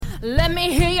Let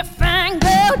me hear you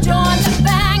fangirl, join the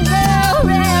fangirl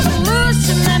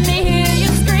revolution. Let me hear you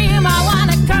scream, I want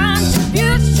a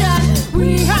contribution.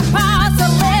 We have power, so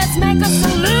let's make a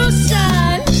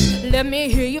solution. Let me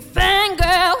hear you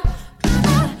fangirl.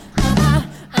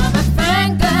 I'm a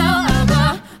fangirl,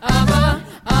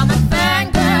 I'm a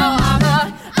fangirl,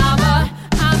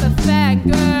 I'm a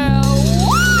fangirl.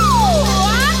 Woo!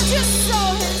 I'm just so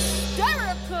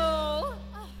hysterical.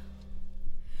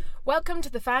 Welcome to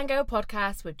the Fangirl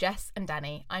Podcast with Jess and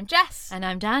Danny. I'm Jess. And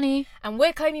I'm Danny. And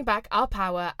we're claiming back our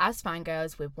power as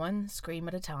fangirls with one scream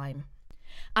at a time.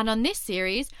 And on this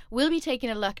series, we'll be taking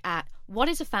a look at what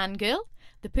is a fangirl,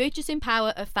 the purchasing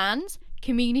power of fans,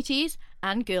 communities,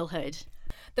 and girlhood.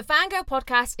 The Fangirl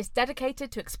Podcast is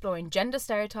dedicated to exploring gender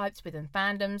stereotypes within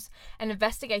fandoms and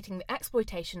investigating the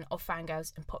exploitation of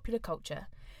fangirls in popular culture.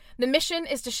 The mission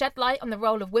is to shed light on the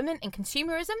role of women in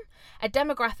consumerism, a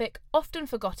demographic often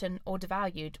forgotten or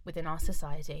devalued within our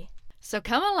society. So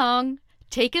come along,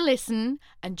 take a listen,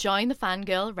 and join the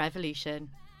fangirl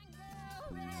revolution.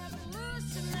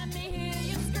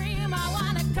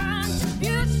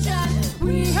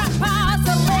 We have power,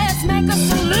 so let's make a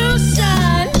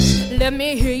solution. Let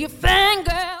me hear you fangirl.